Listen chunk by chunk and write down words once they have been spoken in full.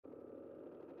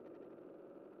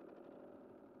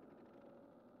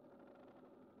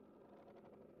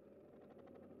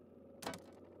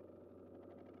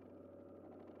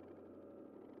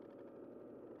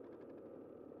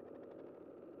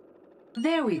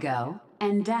There we go.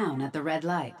 And down at the red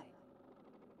light.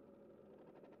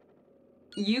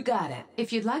 You got it.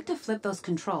 If you'd like to flip those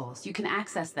controls, you can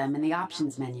access them in the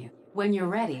options menu. When you're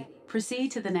ready,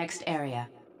 proceed to the next area.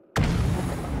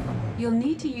 You'll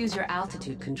need to use your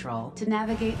altitude control to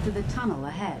navigate through the tunnel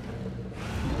ahead.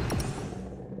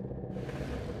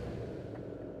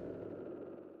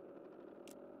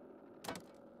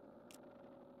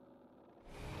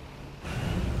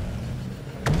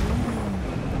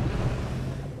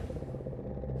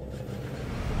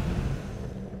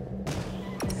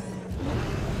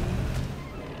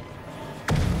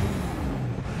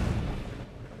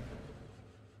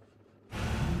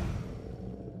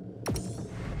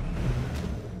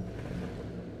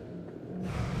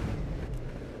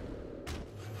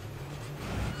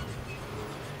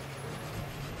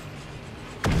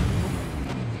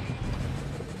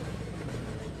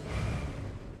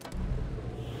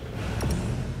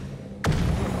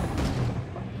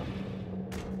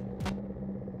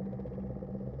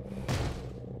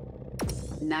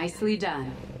 Nicely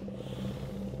done.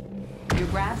 Your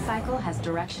Gravcycle has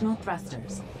directional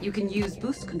thrusters. You can use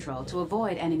boost control to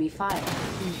avoid enemy fire.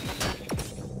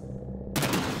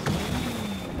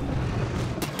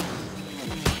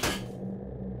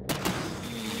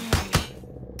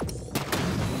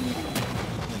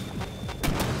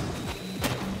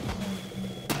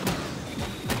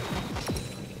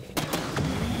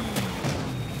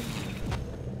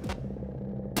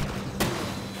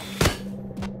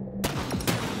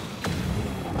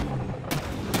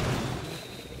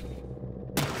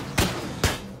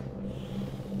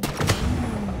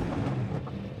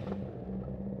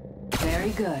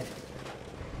 Very good.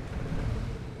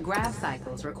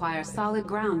 Gravcycles require solid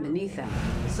ground beneath them,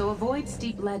 so avoid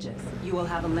steep ledges. You will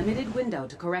have a limited window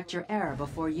to correct your error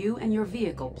before you and your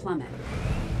vehicle plummet.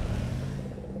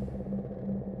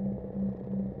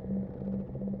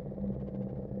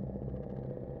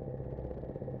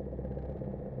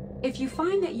 If you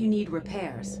find that you need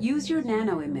repairs, use your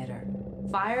nano emitter.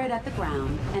 Fire it at the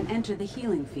ground and enter the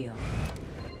healing field.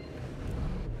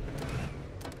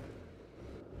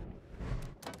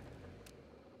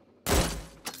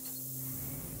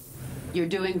 You're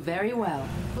doing very well.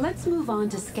 Let's move on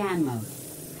to scan mode.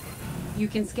 You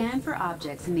can scan for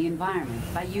objects in the environment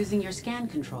by using your scan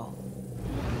control.